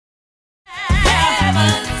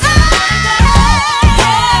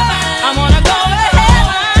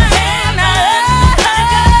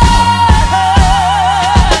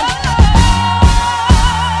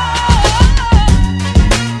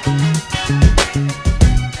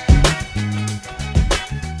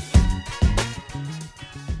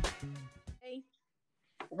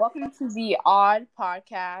to the Odd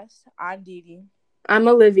Podcast. I'm Dee Dee. I'm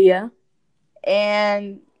Olivia.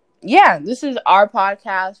 And yeah, this is our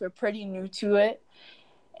podcast. We're pretty new to it.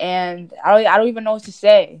 And I don't even know what to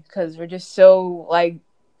say because we're just so I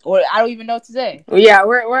don't even know what to say. Yeah,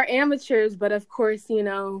 we're amateurs, but of course,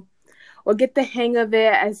 we'll get the hang of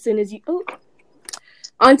it as soon as you. Oh.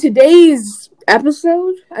 On today's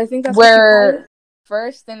episode, I think that's where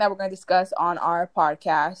first thing that we're going to discuss on our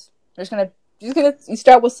podcast. We're just gonna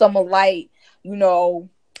start with some light,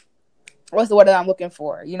 what's the word that I'm looking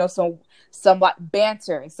for? Some light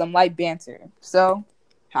banter. So,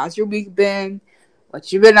 how's your week been?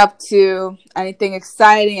 What you been up to? Anything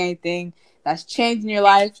exciting? Anything that's changed in your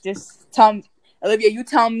life? Just tell me, Olivia. You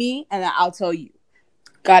tell me, and then I'll tell you.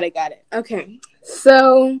 Got it. Okay,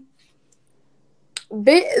 so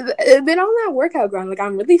been on that workout grind.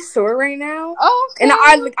 I'm really sore right now. Oh, okay.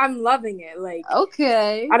 And I'm loving it.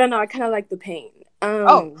 Okay. I don't know. I kind of like the pain.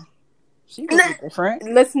 She's a bit different.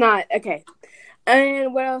 Let's not. Okay.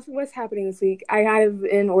 And what else? What's happening this week? I have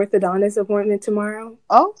an orthodontist appointment tomorrow.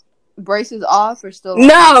 Oh, braces off or still?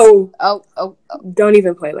 No. Oh. Don't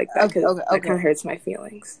even play like that because okay. that kind of hurts my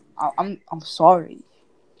feelings. I'm sorry.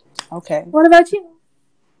 Okay. What about you?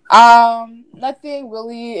 Nothing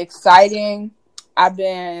really exciting. I've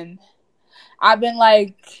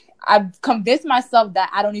convinced myself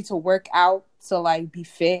that I don't need to work out to be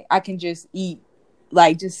fit. I can just eat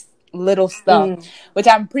just little stuff, which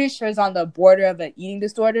I'm pretty sure is on the border of an eating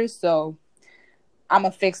disorder. So I'm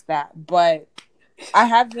gonna fix that. But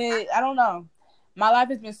I don't know. My life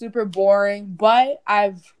has been super boring, but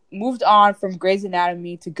I've moved on from Grey's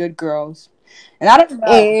Anatomy to Good Girls, and I don't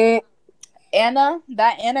know.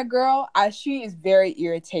 That Anna girl, she is very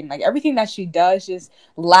irritating. Everything that she does just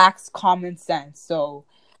lacks common sense. So,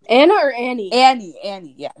 Anna or Annie? Annie,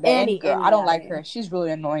 yeah. Annie girl. Annie, I don't like her. She's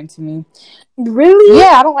really annoying to me. Really?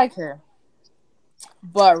 Yeah, I don't like her.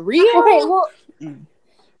 But Rhea? Okay, well,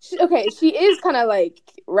 she is kind of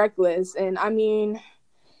reckless, and I mean,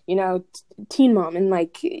 teen mom, and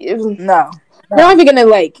no. We're not even gonna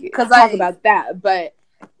talk about that, but.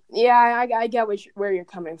 Yeah, I get where you're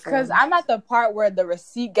coming from. Because I'm at the part where the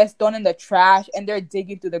receipt gets thrown in the trash and they're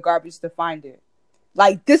digging through the garbage to find it.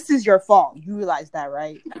 This is your fault. You realize that,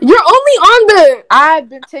 right? You're only on I've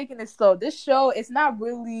been taking it slow. This show, it's not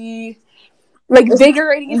really...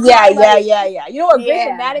 invigorating. Yeah. You know what Grey's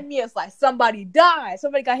Anatomy is somebody died.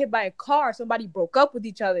 Somebody got hit by a car. Somebody broke up with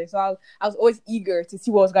each other. So I was always eager to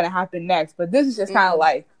see what was going to happen next. But this is just kind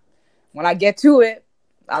of when I get to it,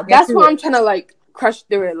 I'll get to it. That's why I'm trying to crush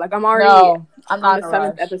through it. I'm already I'm on the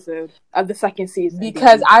 7th episode of the 2nd season.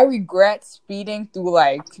 Because I regret speeding through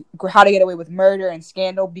How to Get Away with Murder and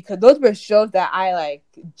Scandal, because those were shows that I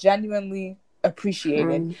genuinely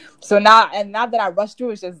appreciated. So now that I rushed through,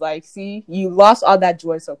 it's just see, you lost all that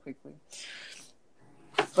joy so quickly.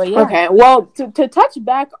 But yeah. Okay, well, to touch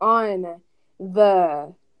back on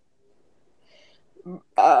the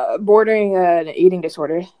bordering an eating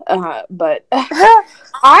disorder, but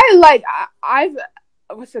I've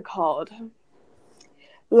what's it called?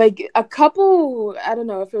 A couple, I don't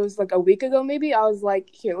know if it was a week ago, maybe I was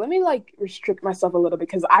here, let me restrict myself a little bit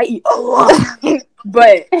because I eat a lot.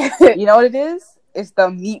 But you know what it is? It's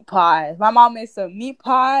the meat pies. My mom made some meat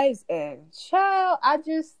pies, and child, I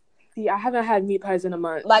haven't had meat pies in a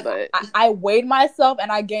month. But I weighed myself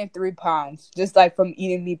and I gained 3 pounds just from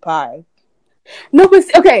eating meat pie. No, but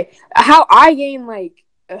okay, how I gained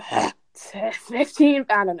 15,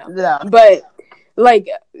 I don't know. Yeah. But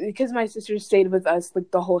because my sister stayed with us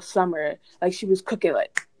the whole summer, she was cooking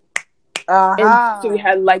and so we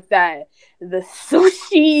had the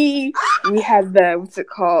sushi, we had the what's it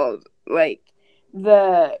called,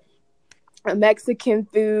 the Mexican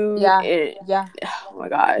food. Yeah. Oh my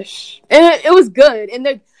gosh, and it was good. And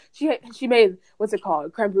then she made what's it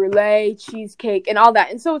called, creme brulee, cheesecake, and all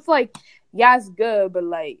that. And so it's yeah, it's good, but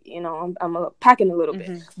I'm packing a little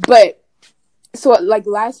bit. But so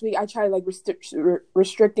last week I tried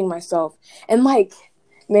restricting myself, and man,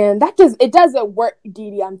 it doesn't work,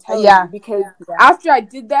 Dee Dee, I'm telling you, because after I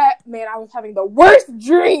did that, man, I was having the worst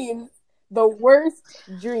dreams. They were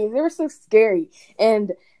so scary,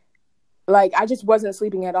 and I just wasn't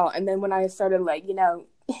sleeping at all. And then when I started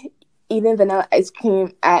eating vanilla ice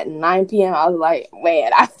cream at 9 p.m., I was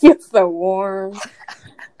man, I feel so warm.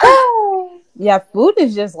 Yeah, food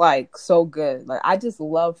is just so good. I just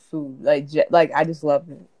love food. I just love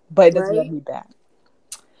it, but it doesn't let me back.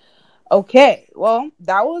 Okay, well,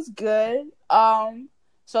 that was good.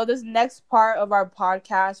 So this next part of our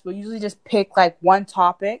podcast, we'll usually just pick one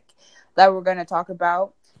topic that we're gonna talk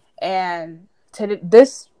about, and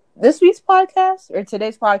this this week's podcast or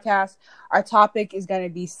today's podcast, our topic is going to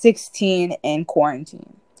be 16 in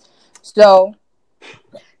quarantine. So,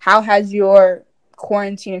 how has your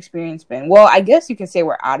quarantine experience been? Well, I guess you can say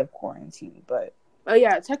we're out of quarantine, but oh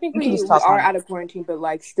yeah, technically we are out of quarantine, but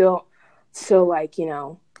like still like, you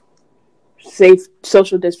know, safe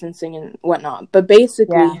social distancing and whatnot. But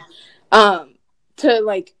basically, to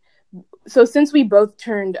like, so since we both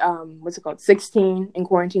turned 16 in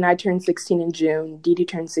quarantine, I turned 16 in June, Didi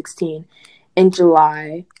turned 16 in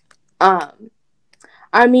July.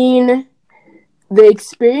 I mean, the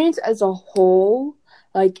experience as a whole,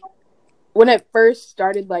 like when it first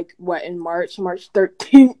started, like in March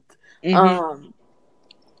 13th,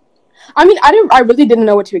 I mean, I really didn't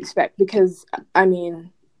know what to expect because, I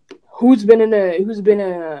mean, who's been in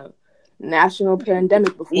a national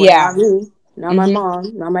pandemic before? Yeah. Not me, not my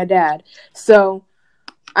mom, not my dad. So,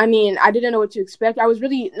 I mean, I didn't know what to expect. I was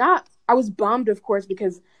bummed, of course,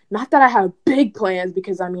 because not that I have big plans,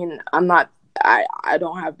 because I mean, I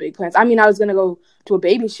don't have big plans. I mean, I was gonna go to a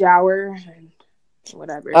baby shower and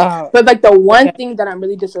whatever. But like the one thing that I'm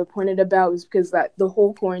really disappointed about is because that the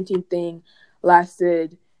whole quarantine thing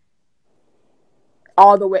lasted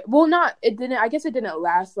all the way. Well, I guess it didn't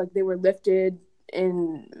last. Like they were lifted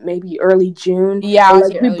in maybe early June. Yeah,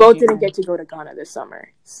 like we both didn't get to go to Ghana this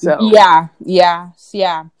summer. So yeah.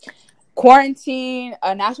 Quarantine,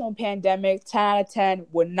 a national pandemic, 10 out of 10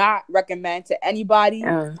 would not recommend to anybody.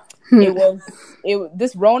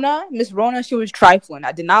 Miss Rona, she was trifling.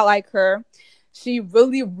 I did not like her. She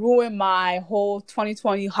really ruined my whole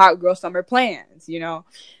 2020 hot girl summer plans, you know.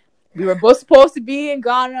 We were both supposed to be in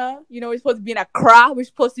Ghana, you know, we're supposed to be in Accra, we're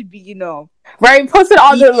supposed to be, you know. Right, posted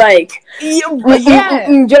all the like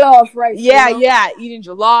jollof, right? Eating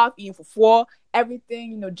jollof, eating fufu,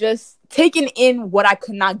 everything, you know, just taking in what I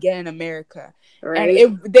could not get in America. Right.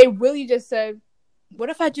 And they really just said, what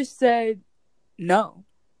if I just said no?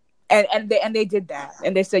 And they did that.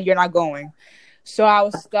 And they said, you're not going. So I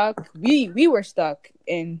was stuck. We were stuck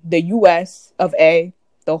in the US of A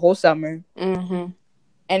the whole summer. And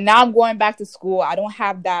now I'm going back to school. I don't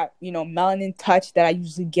have that, you know, melanin touch that I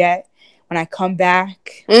usually get when I come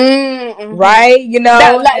back. Right? You know?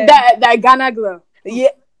 That Ghana glow. Yeah.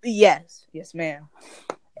 Yes, ma'am.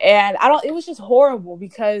 And it was just horrible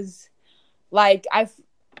because, like,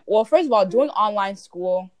 first of all, doing online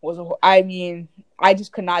school I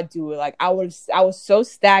just could not do it. Like, I was so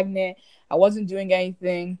stagnant. I wasn't doing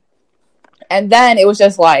anything. And then it was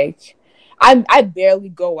just like, I barely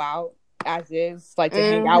go out as is, like, to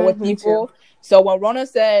hang out with people. So when Rona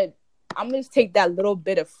said, I'm going to take that little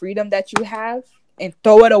bit of freedom that you have and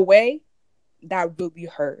throw it away, that really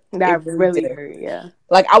hurt. That really hurt, yeah.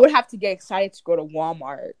 Like, I would have to get excited to go to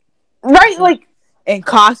Walmart. Right, like, and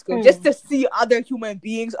Costco, just to see other human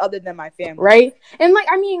beings other than my family. Right? And, like,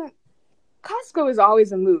 I mean, Costco is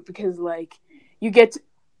always a move because, like, you get to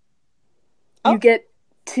you get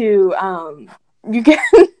to,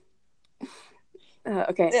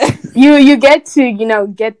 you know,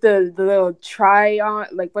 get the little try on,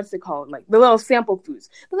 like, what's it called, like the little sample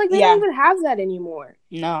foods, but like they don't even have that anymore.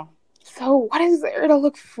 No. So what is there to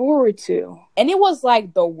look forward to? And it was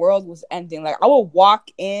like the world was ending. Like, I would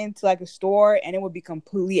walk into like a store and it would be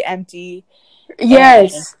completely empty.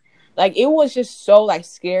 Yes. And, like, it was just so like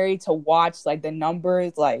scary to watch, like, the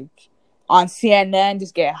numbers like on CNN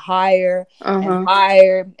just get higher and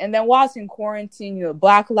higher. And then while it's in quarantine, you know,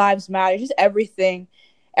 Black Lives Matter, just everything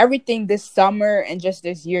this summer and just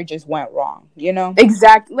this year just went wrong, you know?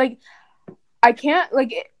 Exactly. Like, I can't,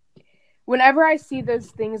 like, whenever I see those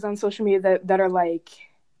things on social media that are like,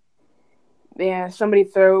 yeah, somebody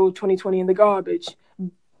throw 2020 in the garbage,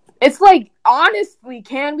 it's like, honestly,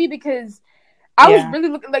 can we? Because I was really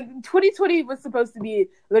looking, like, 2020 was supposed to be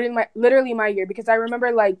literally my year, because I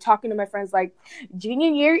remember, like, talking to my friends, like, junior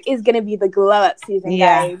year is going to be the glow-up season,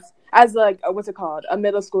 guys. As, like, what's it called? A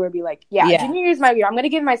middle schooler be like, junior year is my year. I'm going to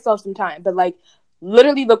give myself some time. But, like,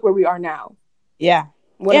 literally look where we are now. Yeah.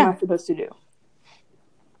 What am I supposed to do?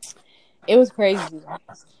 It was crazy.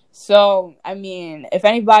 So, I mean, if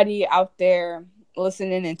anybody out there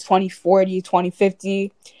listening in 2040,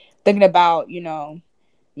 2050, thinking about, you know,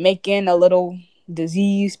 making a little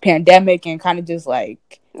disease pandemic and kind of just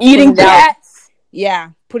like eating cats,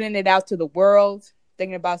 putting it out to the world,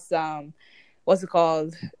 thinking about some, what's it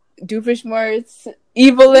called, Doofenshmirtz,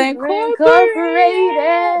 Evil Incorporated.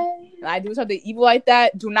 I do something evil like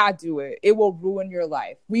that, do not do it. It will ruin your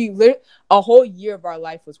life. A whole year of our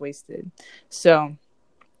life was wasted. So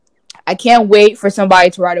I can't wait for somebody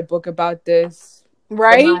to write a book about this.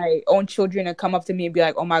 Right? For my own children to come up to me and be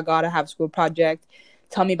like, oh my God, I have a school project.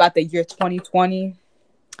 Tell me about the year 2020.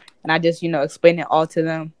 And I just, you know, explain it all to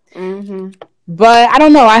them. But I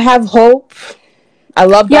don't know. I have hope. I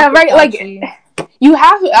love Dr. right. Fauci. Like, you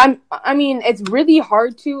have. I mean, it's really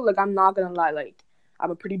hard to. Like, I'm not gonna lie. Like,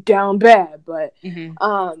 I'm a pretty down bad, but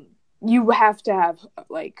you have to have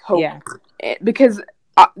like hope, because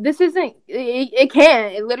this isn't.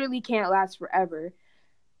 It literally can't last forever.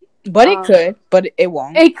 But it could. But it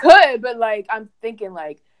won't. It could. But like, I'm thinking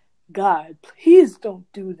like, God, please don't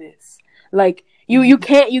do this. Like, you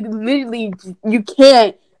can't. You literally you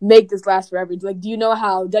can't make this last forever. Like, do you know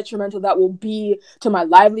how detrimental that will be to my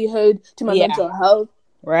livelihood, to my mental health?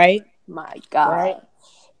 Right. My God. Right.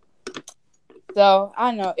 So I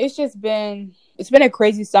don't know. It's been a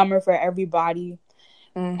crazy summer for everybody,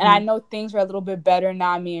 and I know things are a little bit better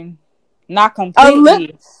now. I mean, not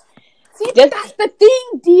completely. See, that's the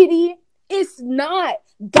thing, Didi. It's not.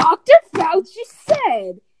 Dr. Fauci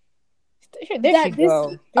said.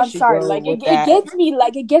 I'm sorry. Like, it gets me.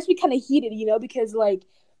 Like, it gets me kind of heated, you know, because like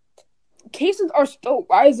cases are still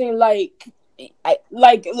rising. Like a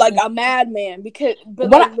madman. But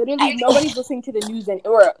literally nobody's listening to the news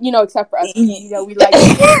or except for us. You know, we like.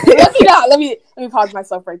 Let me pause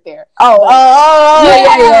myself right there.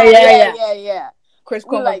 Yeah. Chris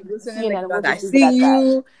Cuomo, like listening. I see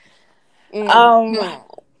you.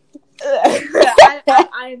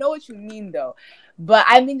 I know what you mean though, but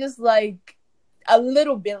I mean just like a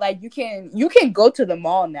little bit. Like you can go to the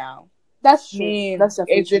mall now. That's true. That's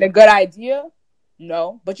definitely true. Is it a good idea?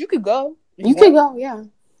 No, but you could go. You could go, yeah.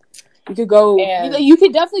 You could go. You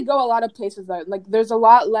could definitely go a lot of places. Like there's a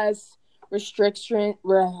lot less restriction.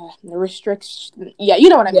 Yeah, you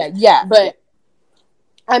know what I mean. Yeah. But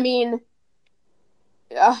I mean,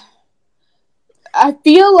 I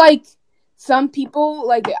feel like some people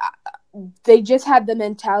like they just had the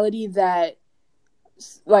mentality that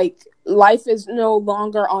like life is no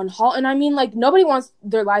longer on halt, and I mean like nobody wants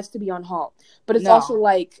their lives to be on halt, but it's also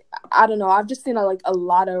like I don't know. I've just seen a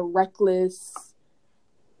lot of reckless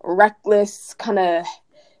kind of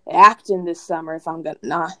acting this summer. If I'm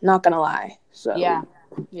not gonna lie, so yeah.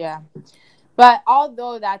 But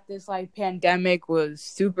although that this like pandemic was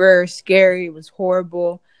super scary, it was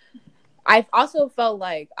horrible. I've also felt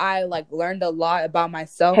like I learned a lot about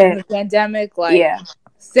myself in the pandemic.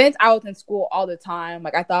 Since I was in school all the time,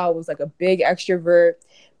 like I thought I was like a big extrovert,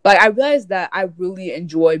 but I realized that I really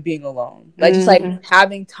enjoy being alone. Like just like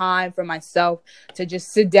having time for myself to just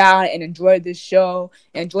sit down and enjoy this show,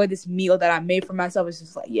 and enjoy this meal that I made for myself. It's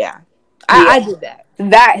just like I did that.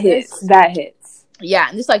 That hits. Yeah,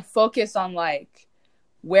 and just like focus on like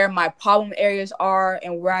where my problem areas are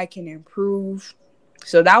and where I can improve.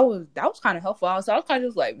 So that was kind of helpful. So I was kind of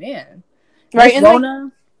just like, man, right? And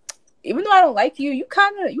Rona, even though I don't like you, you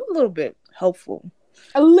a little bit helpful.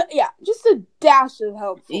 Just a dash of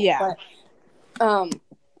helpful. Yeah. But,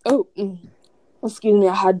 excuse me,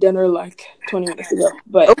 I had dinner like 20 minutes ago.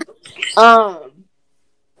 But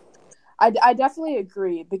I definitely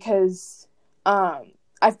agree because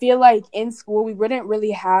I feel like in school we wouldn't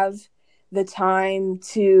really have the time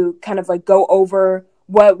to kind of like go over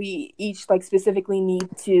what we each like specifically need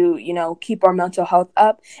to, keep our mental health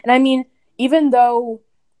up. And I mean, even though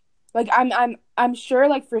like I'm sure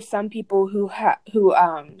like for some people who are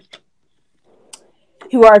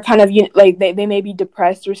kind of like they may be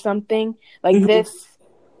depressed or something like this,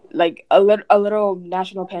 like a little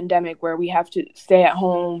national pandemic where we have to stay at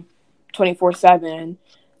home 24/7,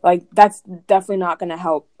 like that's definitely not going to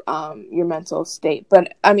help your mental state.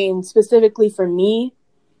 But I mean, specifically for me,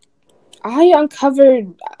 I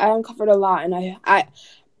uncovered a lot, and I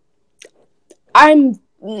don't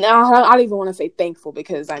even want to say thankful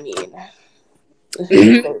because I mean,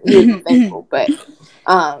 thankful, but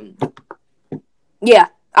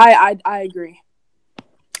I agree.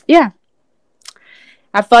 Yeah,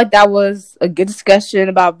 I feel like that was a good discussion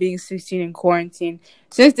about being 16 in quarantine.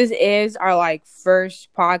 Since this is our like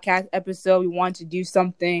first podcast episode, we want to do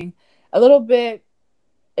something a little bit.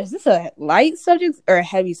 Is this a light subject or a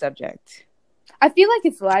heavy subject? I feel like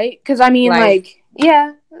it's light because I mean,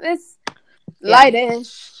 it's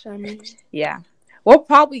lightish. I mean, we'll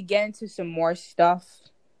probably get into some more stuff.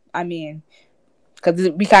 I mean, because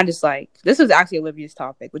we kind of just like this was actually Olivia's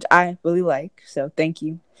topic, which I really like. So thank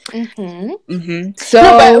you. So,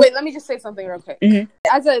 but wait, let me just say something real quick.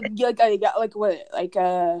 As a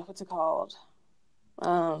what's it called?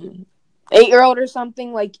 8-year-old or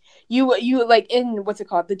something, like you like in what's it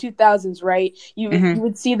called, the 2000s, right? You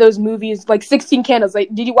would see those movies like 16 Candles.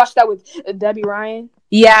 Like, did you watch that with Debbie Ryan?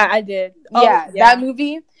 Yeah, I did. That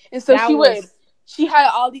movie. And so she had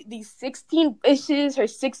all these 16 wishes, her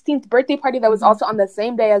 16th birthday party that was also on the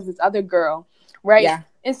same day as this other girl, right? Yeah.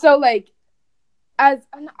 And so like I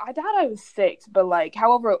thought I was 6, but like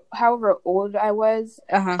however old I was,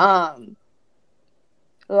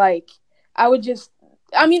 like I would just,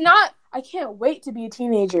 I mean, not, I can't wait to be a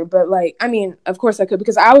teenager, but like, I mean, of course I could,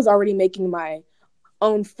 because I was already making my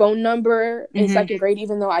own phone number in second grade,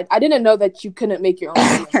 even though I didn't know that you couldn't make your own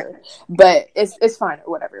phone number, but it's fine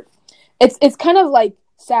or whatever. It's kind of like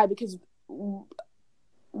sad because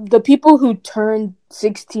the people who turned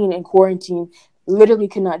 16 in quarantine literally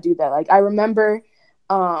could not do that. Like, I remember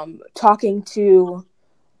talking to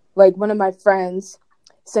like one of my friends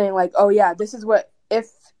saying like, oh yeah, this is what,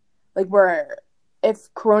 if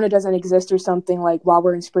Corona doesn't exist or something, like while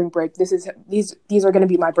we're in spring break, these are going to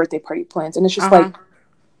be my birthday party plans. And it's just like,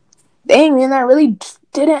 dang, man, that really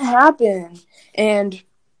didn't happen. And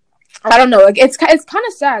I don't know, like it's kind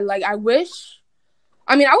of sad. Like, I wish,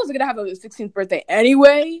 I mean, I was gonna have a 16th birthday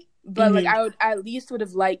anyway, but like I would at least would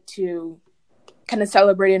have liked to kind of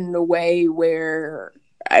celebrate it in a way where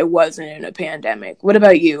I wasn't in a pandemic. What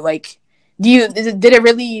about you? Like, did it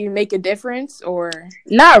really make a difference, or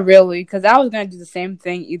not really? Because I was gonna do the same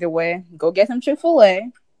thing either way. Go get some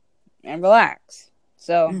Chick-fil-A and relax.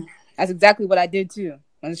 So that's exactly what I did too.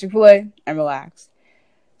 Went to Chick-fil-A and relaxed.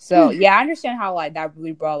 So yeah, I understand how like that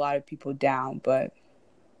really brought a lot of people down, but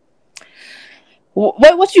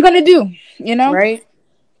what you gonna do? You know, right?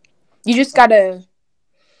 You just gotta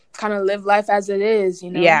kind of live life as it is. You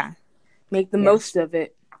know, yeah, make the most of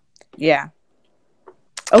it. Yeah.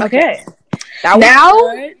 Okay.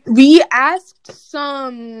 Now we asked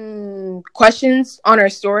some questions on our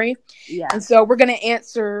story. Yeah. And so we're gonna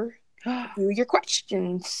answer your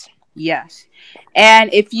questions. Yes.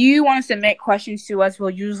 And if you want to submit questions to us, we'll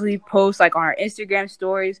usually post like on our Instagram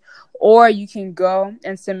stories, or you can go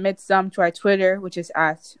and submit some to our Twitter, which is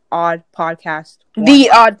at Odd Podcast. The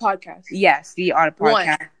Odd Podcast. Yes, the Odd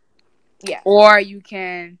Podcast. 1. Yeah. Or you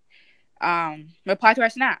can reply to our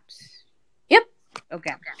snaps. Yep.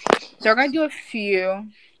 Okay. So we're gonna do a few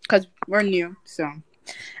because we're new. So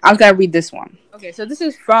I was gonna read this one. Okay. So this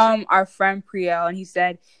is from our friend Priel, and he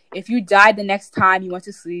said, "If you died the next time you went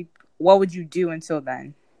to sleep, what would you do until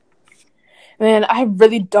then?" Man, I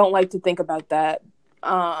really don't like to think about that.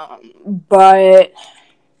 But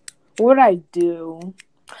what would I do?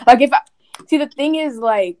 Like, the thing is,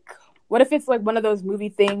 like, what if it's like one of those movie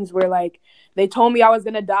things where like they told me I was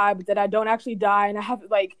gonna die, but then I don't actually die, and I have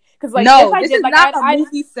like, because like, no, this is not a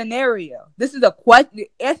movie scenario. This is a question.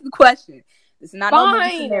 Answer the question. It's not a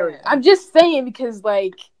movie scenario. I'm just saying, because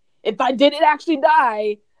like, if I didn't actually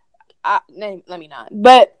die, let me not.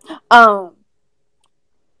 But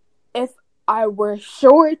if I were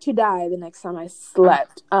sure to die the next time I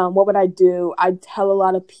slept, what would I do? I'd tell a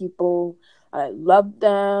lot of people I love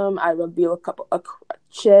them. I'd reveal a couple of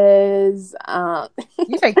crutches.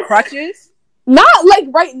 You say crutches? Not like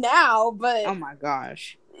right now, but oh my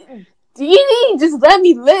gosh, just let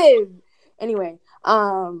me live. Anyway,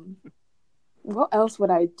 what else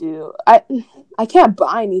would I do? I can't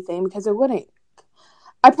buy anything because it wouldn't.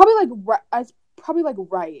 I'd probably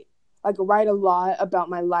write a lot about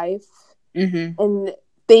my life and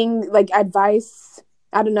advice.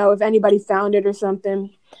 I don't know if anybody found it or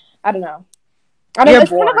something. I don't know.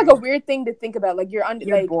 It's kind of like a weird thing to think about. Like, you're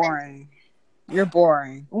boring. You're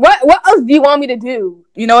boring. What else do you want me to do?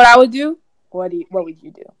 You know what I would do? What would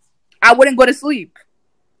you do? I wouldn't go to sleep.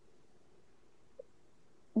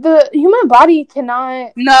 The human body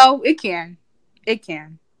cannot. No, it can. It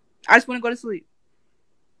can. I just wouldn't go to sleep.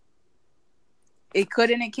 It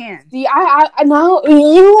could and it can. See, I know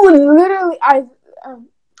you literally.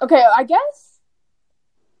 Okay, I guess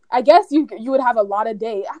you would have a lot of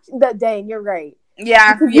days. Actually, that day, you're right.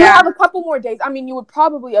 Yeah, you have a couple more days. I mean, you would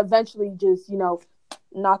probably eventually just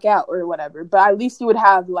knock out or whatever. But at least you would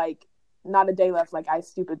have like not a day left, like I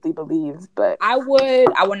stupidly believe. But I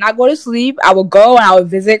would not go to sleep. I would go and I would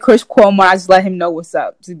visit Chris Cuomo. I just let him know what's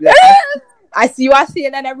up. Like, I see you. I see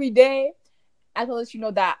it every day. I can let you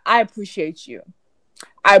know that I appreciate you.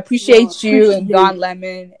 I appreciate you and Don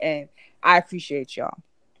Lemon, and I appreciate y'all.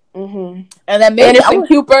 Mm-hmm. And then maybe Anderson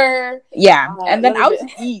Cooper. Yeah, and then I'll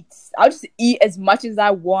just eat as much as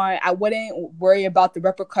I want. I wouldn't worry about the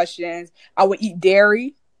repercussions. I would eat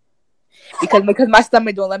dairy because my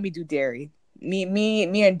stomach don't let me do dairy. Me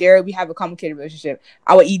and dairy, we have a complicated relationship.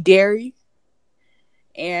 I would eat dairy,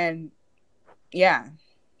 and yeah.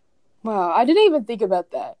 Wow, I didn't even think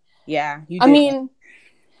about that. Yeah, you did. I mean,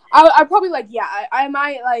 I probably I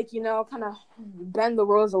might kind of bend the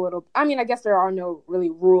rules a little. I mean, I guess there are no really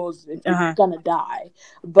rules if you're gonna die,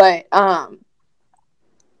 but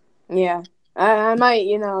yeah, I might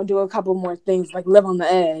do a couple more things like live on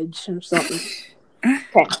the edge or something.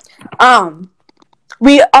 Okay,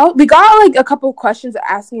 we got like a couple of questions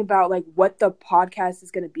asking about like what the podcast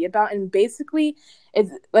is going to be about, and basically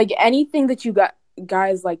it's like anything that you got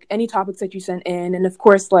guys, like any topics that you sent in, and of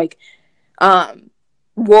course like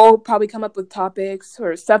we'll probably come up with topics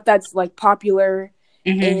or stuff that's like popular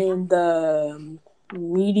in the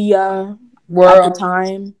media world at the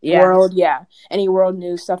time. Any world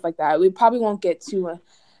news, stuff like that. We probably won't get too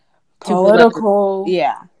political.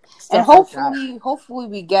 And hopefully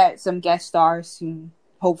we get some guest stars soon.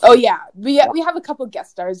 Hopefully. Oh yeah, we have a couple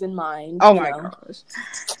guest stars in mind. Oh my gosh.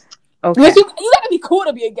 Okay. You gotta be cool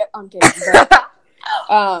to be a guest. I'm kidding.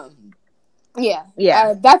 But,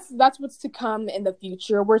 that's what's to come in the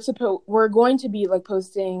future. We're going to be like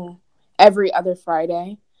posting every other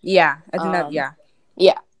Friday. Yeah, I think that.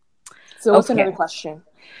 Yeah. So what's another question?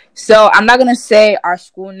 So I'm not gonna say our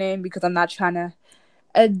school name because I'm not trying to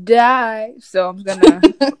die. So I'm gonna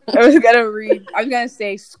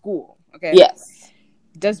say school. Okay. Yes.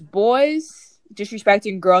 Does boys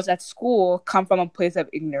disrespecting girls at school come from a place of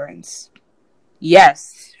ignorance?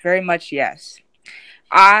 Yes, very much yes.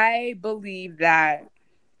 I believe that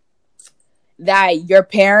your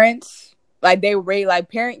parents, like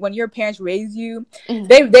when your parents raise you,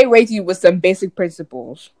 they raise you with some basic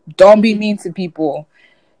principles. Don't be mean to people.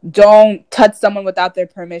 Don't touch someone without their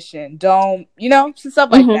permission. Don't,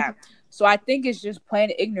 stuff like that. So I think it's just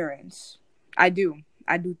plain ignorance. I do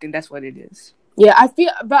think that's what it is. Yeah, I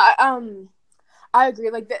feel, but I agree.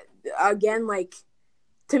 Like that again. Like,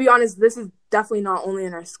 to be honest, this is definitely not only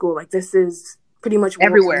in our school. Like, this is pretty much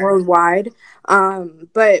everywhere, worldwide.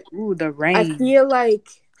 But the rain. I feel like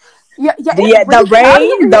the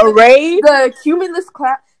rain, the cumulus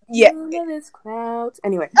cloud. Yeah, cumulus clouds.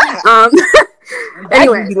 Anyway, I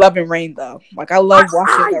be loving rain though. Like I love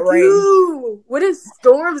watching the rain. What is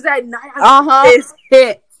storms at night? It's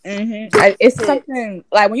hit. It's something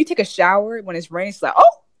like when you take a shower when it's raining. It's like,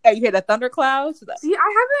 oh, you hear the thunderclouds. See,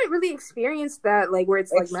 I haven't really experienced that. Like where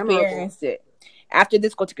it's like memorable. It. After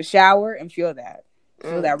this, go take a shower and feel that.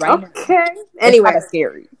 Feel that rain. Okay. Anyway, it's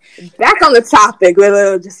scary. Back on the topic,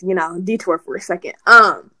 we'll just detour for a second.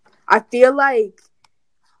 I feel like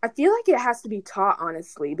it has to be taught,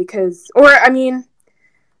 honestly, because I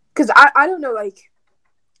don't know, like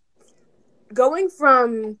going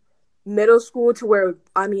from middle school to where,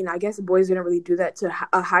 I guess boys didn't really do that, to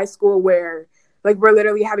a high school where like we're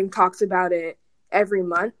literally having talks about it every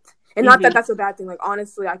month. And not that that's a bad thing. Like,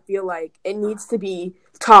 honestly, I feel like it needs to be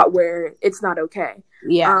taught where it's not okay.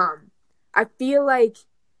 Yeah. I feel like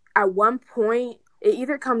at one point it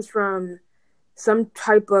either comes from some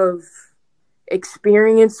type of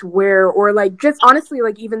experience where, or like just honestly,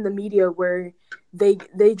 like even the media where they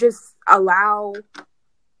just allow,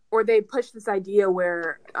 or they push this idea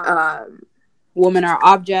where women are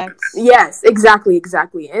objects. Yes, exactly.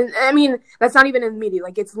 And that's not even in the media.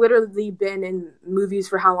 Like, it's literally been in movies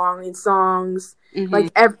for how long, in songs,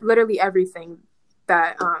 like literally everything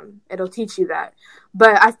that it'll teach you that.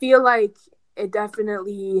 But I feel like it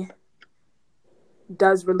definitely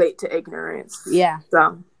does relate to ignorance. Yeah.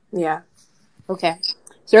 So, yeah. Okay.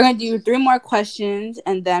 So we're going to do 3 more questions,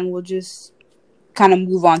 and then we'll just kind of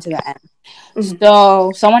move on to the end.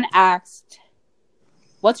 So someone asked,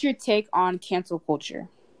 what's your take on cancel culture?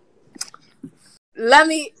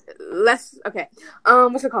 What's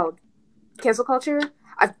it called? Cancel culture?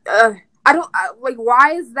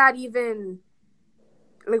 Why is that even,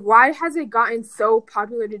 like, why has it gotten so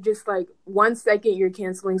popular to just, like, 1 second you're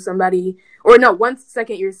canceling somebody, or no, 1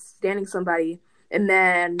 second you're standing somebody, and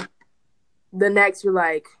then the next you're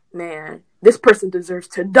like, man, this person deserves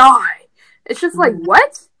to die. It's just like,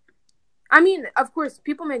 what? Of course,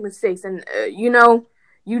 people make mistakes, and,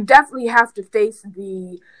 you definitely have to face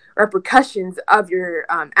the repercussions of your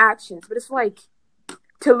actions. But it's like,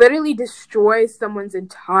 to literally destroy someone's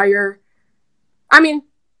entire...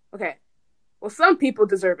 okay. Well, some people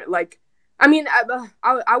deserve it. Like, I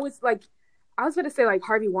was going to say, like,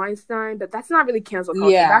 Harvey Weinstein, but that's not really cancel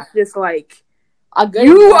culture. Yeah. That's just, like,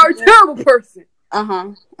 you are a terrible person.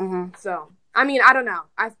 So... I don't know.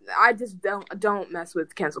 I just don't mess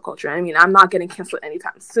with cancel culture. I'm not getting canceled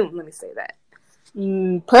anytime soon. Let me say that.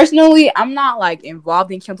 Personally, I'm not like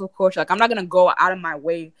involved in cancel culture. Like, I'm not gonna go out of my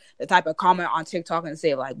way to type of comment on TikTok and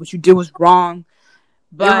say like what you did was wrong.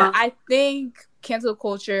 But I think cancel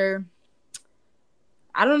culture,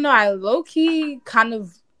 I don't know. I low key kind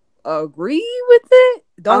of agree with it.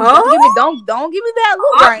 Don't give me that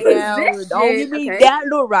look right now. Don't give me that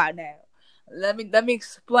look right now. Let me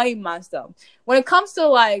explain myself. When it comes to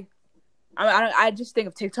like, I just think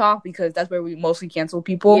of TikTok because that's where we mostly cancel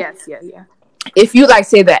people. Yes, yeah. If you like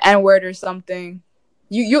say the N-word or something,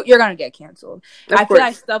 you're gonna get canceled. I feel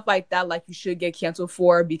like stuff like that, like, you should get canceled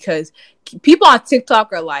for, because people on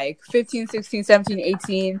TikTok are like 15, 16, 17,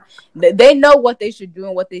 18. They know what they should do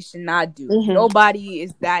and what they should not do. Nobody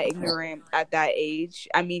is that ignorant at that age.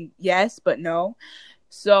 I mean, yes, but no.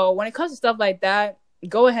 So when it comes to stuff like that,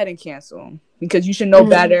 go ahead and cancel, because you should know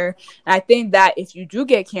better. And I think that if you do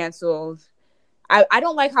get canceled, I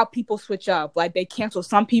don't like how people switch up. Like, they cancel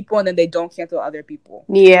some people and then they don't cancel other people.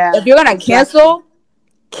 Yeah. If you're gonna cancel,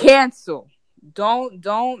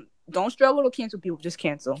 Don't struggle to cancel people. Just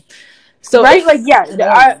cancel. So right, like,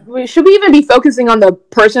 should we even be focusing on the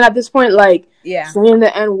person at this point? Like, saying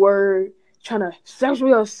the N-word, trying to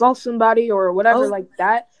sexually assault somebody or whatever, like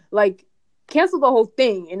that. Like, cancel the whole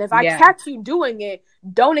thing. And if I catch you doing it,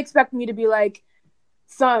 don't expect me to be like,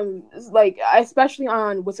 especially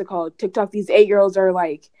on TikTok, these 8-year-olds are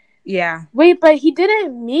like, wait, but he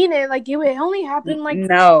didn't mean it. Like, it only happened like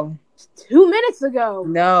 2 minutes ago.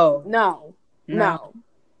 No.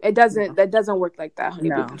 It doesn't. That doesn't work like that, honey.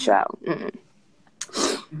 No. Child.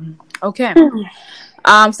 Okay.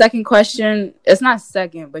 Second question. It's not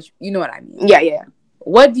second, but you know what I mean. Yeah.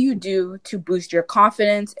 What do you do to boost your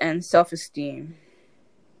confidence and self-esteem?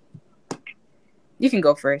 You can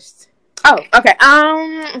go first. Oh, okay.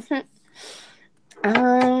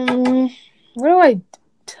 What do I?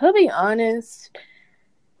 To be honest,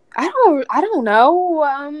 I don't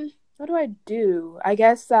know. What do I do? I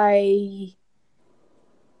guess I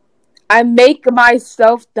make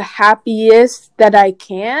myself the happiest that I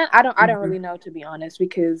can. I don't really know, to be honest,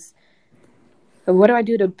 because what do I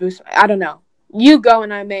do to boost? I don't know. You go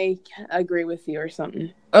and I may agree with you or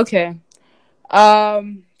something. Okay.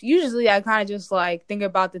 Usually I kind of just like think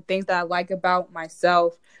about the things that I like about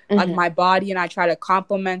myself, like my body, and I try to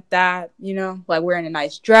compliment that, like wearing a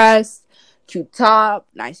nice dress, cute top,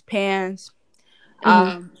 nice pants.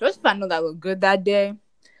 Just if I know that I look good that day.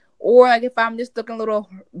 Or like if I'm just looking a little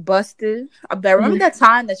busted, I'll be like, remember that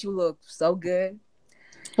time that you look so good?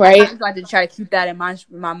 Right. I just like to try to keep that in mind,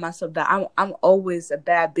 remind myself that I'm always a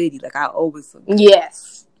bad bitty. Like, I always look good.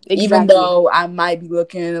 Yes. Exactly. Even though I might be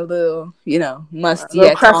looking a little, musty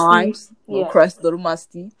at times. A little crusty, a little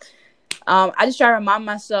musty. I just try to remind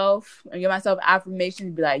myself and give myself affirmation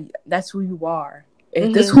and be like, that's who you are.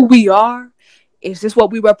 Is this who we are? Is this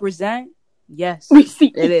what we represent? Yes,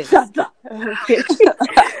 it is.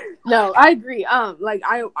 No, I agree. Like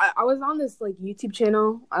I was on this like YouTube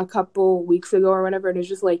channel a couple weeks ago or whatever, and it's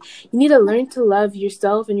just like, you need to learn to love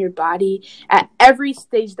yourself and your body at every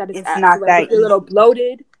stage that it's at. Not so, like, that if you're a little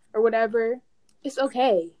bloated or whatever, it's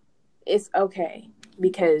okay. It's okay,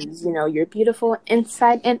 because you're beautiful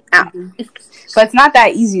inside and out. But it's not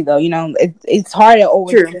that easy though. It's hard to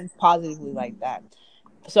always think positively like that.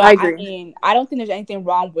 So I agree. I mean, I don't think there's anything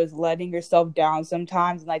wrong with letting yourself down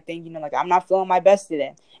sometimes, and I think like, I'm not feeling my best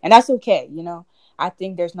today, and that's okay. I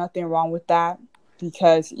think there's nothing wrong with that,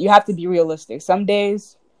 because you have to be realistic. Some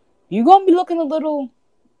days you're gonna be looking a little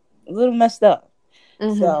messed up.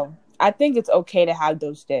 So I think it's okay to have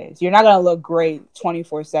those days. You're not gonna look great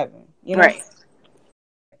 24/7. Right?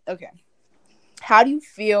 Okay. How do you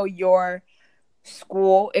feel your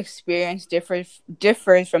school experience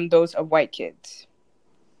differs from those of white kids?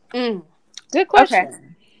 Good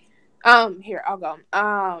question. Okay. Here, I'll go.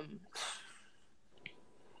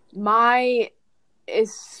 My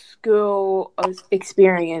school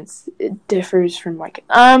experience differs from like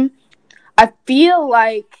I feel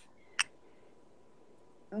like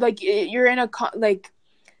you're in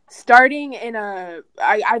starting in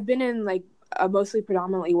I've been in like a mostly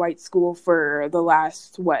predominantly white school for the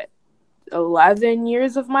last 11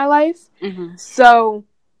 years of my life. So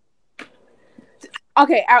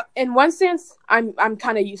okay, in one sense, I'm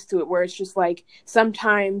kind of used to it, where it's just like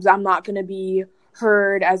sometimes I'm not gonna be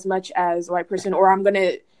heard as much as a white person, or I'm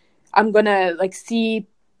gonna like see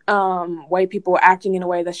white people acting in a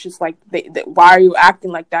way that's just like, why are you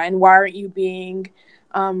acting like that, and why aren't you being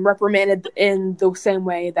reprimanded in the same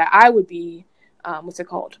way that I would be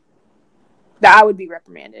that I would be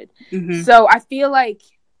reprimanded. So I feel like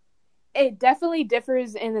it definitely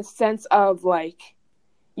differs in the sense of like,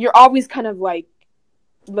 you're always kind of like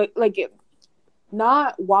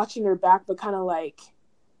not watching your back, but kind of like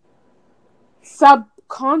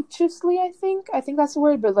subconsciously, I think that's the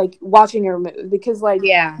word, but like watching your moves, because like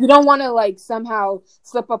you don't want to like somehow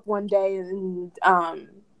slip up one day and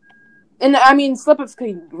I mean, slip ups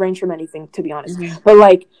could range from anything, to be honest, but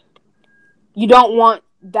like you don't want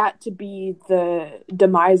that to be the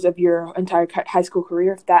demise of your entire high school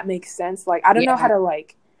career, if that makes sense. Like, I don't know how to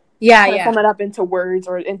like sum it up into words,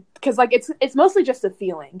 or because like it's mostly just a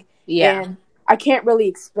feeling, and I can't really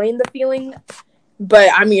explain the feeling, but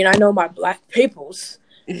I mean, I know my black peoples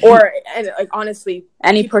or and like honestly,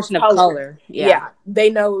 any person of color. Yeah, they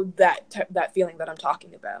know that feeling that I'm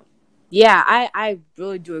talking about. Yeah, I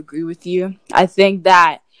really do agree with you. I think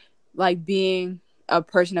that like being a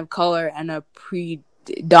person of color in a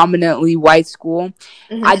predominantly white school,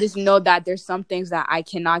 I just know that there's some things that I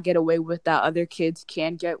cannot get away with that other kids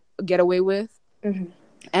can get away with.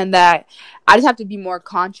 And that I just have to be more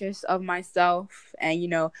conscious of myself. And, you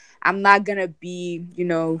know, I'm not going to be, you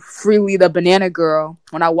know, freely the banana girl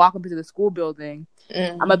when I walk up into the school building.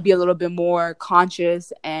 I'm going to be a little bit more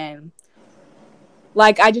conscious. And,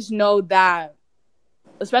 like, I just know that,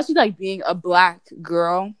 especially, like, being a Black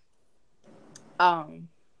girl, I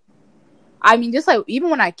mean, just, like,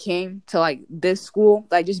 even when I came to, like, this school,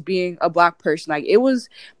 like, just being a Black person, like, it was,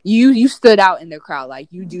 you stood out in the crowd. Like,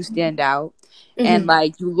 you do stand out. And,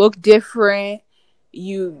 like, you look different,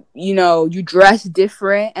 you know, you dress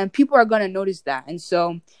different, and people are going to notice that. And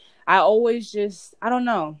so I always just, I don't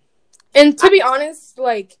know. And to be honest,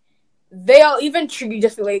 like, they all even treat you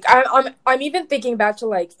just like, I'm even thinking back to,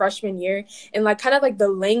 like, freshman year, and, like, kind of, like, the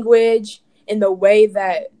language and the way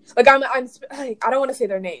that, like, I'm like, I don't want to say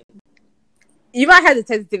their name. You might have to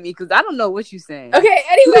text it to me, because I don't know what you're saying. Okay,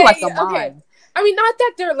 anyway, like okay. I mean, not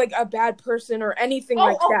that they're, like, a bad person or anything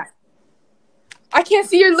that. I can't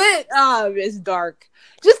see your lips. It's dark.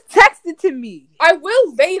 Just text it to me. I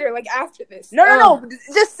will later, like after this. No.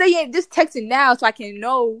 Just say it. Just text it now so I can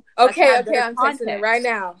know. Okay. I'm texting it right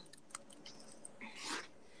now.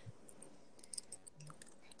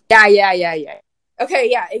 Yeah. Okay,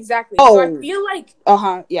 yeah, exactly. Oh. So I feel like.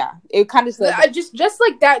 Yeah. It kind of says. Just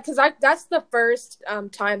like that, because that's the first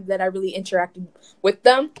time that I really interacted with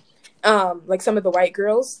them, like some of the white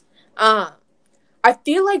girls. I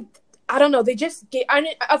feel like. I don't know. They just get.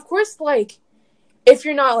 Of course, like, if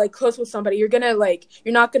you're not like close with somebody, you're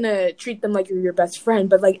not gonna treat them like you're your best friend.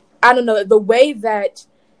 But like, I don't know, the way that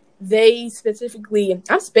they specifically.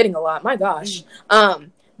 I'm spitting a lot. My gosh.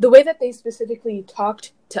 The way that they specifically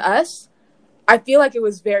talked to us, I feel like it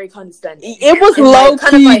was very condescending. It was low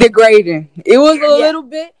key degrading. It was a little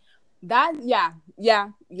bit. That yeah.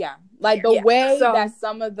 Like the way that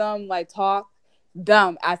some of them like talk.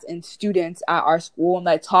 Them as in students at our school and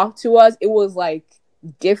like talk to us, it was like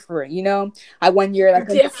different, you know, like when you're like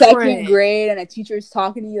in second grade and a teacher's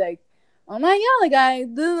talking to you like, oh my god, like I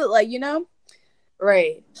do, like, you know,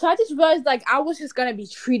 right? So I just realized like I was just gonna be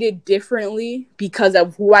treated differently because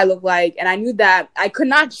of who I look like, and I knew that I could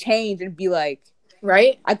not change and be like,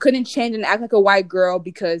 right, I couldn't change and act like a white girl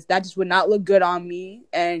because that just would not look good on me,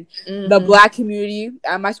 and the Black community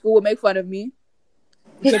at my school would make fun of me.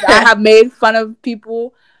 Because I have made fun of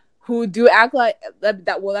people who do act like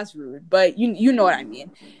that. Well, that's rude, but you know what I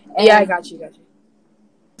mean. And yeah, I got you.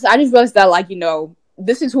 So I just realized that, like, you know,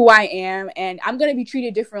 this is who I am, and I'm gonna be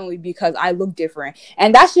treated differently because I look different.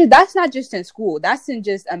 And that's not just in school. That's in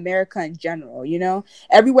just America in general. You know,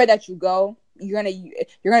 everywhere that you go, you're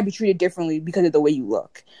gonna be treated differently because of the way you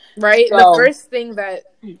look. Right. So, the first thing that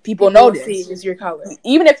people notice is your color.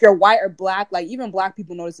 Even if you're white or Black, like even Black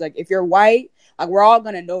people notice. Like if you're white. Like we're all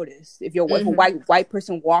gonna notice if a white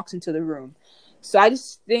person walks into the room. So I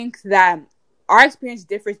just think that our experience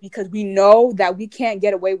differs because we know that we can't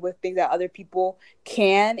get away with things that other people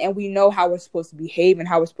can, and we know how we're supposed to behave and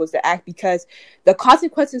how we're supposed to act because the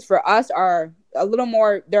consequences for us are a little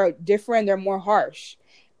more. They're different. They're more harsh.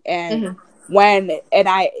 And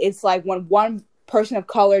it's like when one person of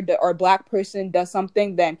color or Black person does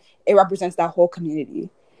something, then it represents that whole community.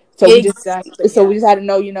 So we just had to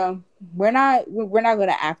know, you know, we're not going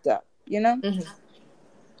to act up, you know?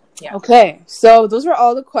 Yeah. Okay. So those are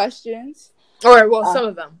all the questions. Or, well, some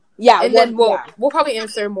of them. Yeah. And then we'll probably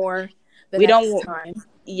answer more the next time.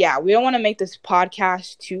 Yeah. We don't want to make this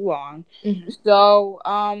podcast too long. So,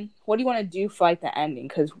 what do you want to do for like the ending?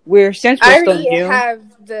 Because we're still new. I already have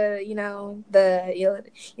the thing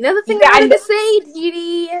I wanted to say,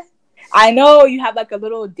 Didi. I know you have like a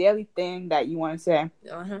little daily thing that you want to say.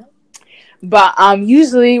 But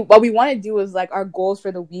usually what we want to do is like our goals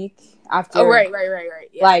for the week after right.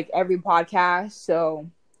 Yeah. Like every podcast. So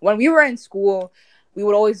when we were in school, we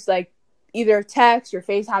would always like either text or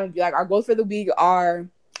FaceTime and be like, our goals for the week are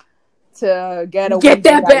to get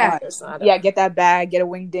that bag. Get that bag, get a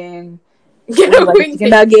wing ding, get a wing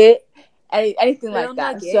nugget, anything like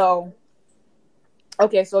that. Nugget. So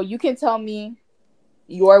okay, so you can tell me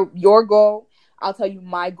your goal, I'll tell you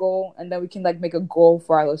my goal, and then we can like make a goal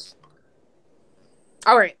for our listeners.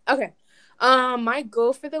 All right. Okay. My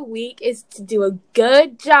goal for the week is to do a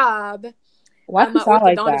good job. Why does it sound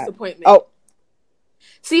like that? Appointment. Oh.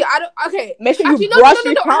 See, I don't. Okay. Make sure you brush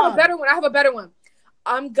your tongue. I have a better one.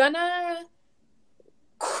 I'm gonna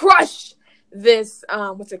crush this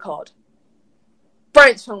what's it called?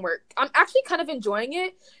 French homework. I'm actually kind of enjoying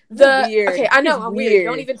it. Okay, I know I'm weird.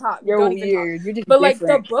 Don't even talk. You're Don't weird. even talk. You're just but different.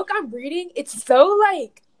 like the book I'm reading, it's so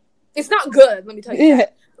like it's not good. Let me tell you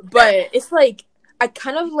that. But it's like I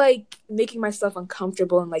kind of like making myself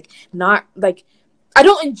uncomfortable and like not like I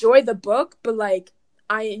don't enjoy the book, but like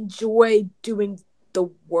I enjoy doing the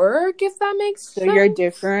work. If that makes sense. So you're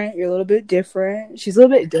different. You're a little bit different. She's a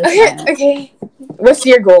little bit different. Okay. What's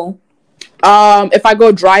your goal? If I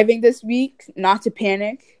go driving this week, not to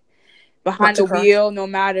panic behind the wheel, no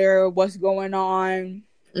matter what's going on.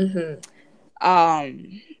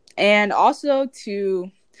 And also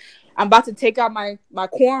I'm about to take out my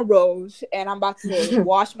cornrows and I'm about to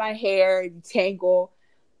wash my hair, detangle.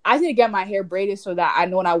 I need to get my hair braided so that I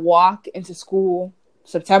know when I walk into school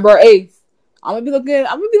September 8th, I'm gonna be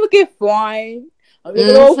looking fine. I'm gonna be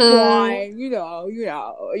a little fine, you know.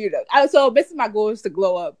 So basically, my goal is to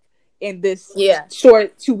glow up in this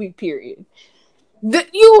short 2-week period. Dang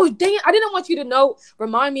it, I didn't want you to know.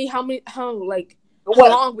 Remind me how long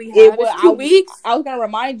we have. It's 2 weeks. I was gonna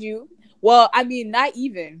remind you. Well, I mean, not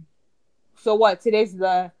even. So what? Today's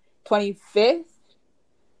the 25th,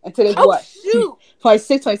 and today's what? Shoot.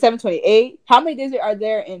 26, 27, 28. How many days are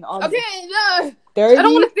there in August? Okay, 30? I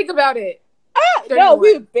don't want to think about it. No,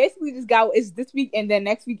 we basically just got it's this week and then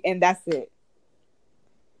next week, and that's it.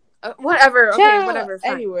 Whatever. Okay, whatever.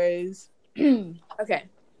 Fine. Anyways. Okay.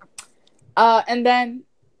 And then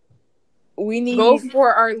we need go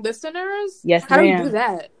for our listeners. Yes, how do we do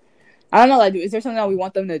that? I don't know. Like, is there something that we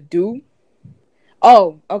want them to do?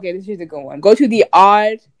 Oh, okay. This is a good one. Go to the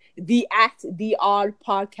Odd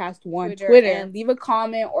Podcast 1 Twitter and leave a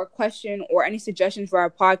comment or question or any suggestions for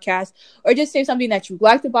our podcast, or just say something that you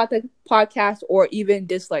liked about the podcast or even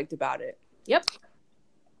disliked about it. Yep.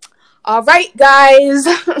 All right, guys.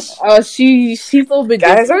 She's a little bit.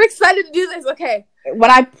 Guys, I'm excited to do this. Okay. When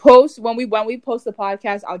we post the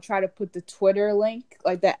podcast, I'll try to put the Twitter link,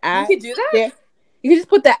 like the at. You can do that. There. You can just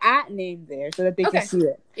put the at name there so that they can see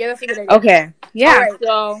it. Yeah, that's a good idea. Okay. Yeah. Right.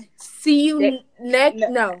 So see you next.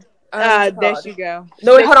 No. There you go.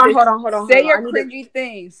 No, wait, hold on. Say your cringy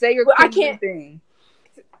thing. Say your cringy thing.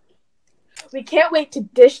 We can't wait to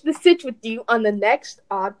dish the sitch with you on the next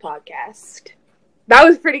Odd Podcast. That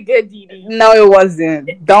was pretty good, Dee. No, it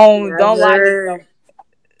wasn't. Don't lie to yourself.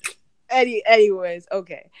 Anyways,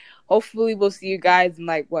 okay. Hopefully, we'll see you guys in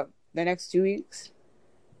the next 2 weeks.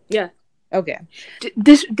 Yeah. Okay.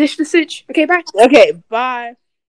 Dish the sitch. Okay, bye. Okay, bye.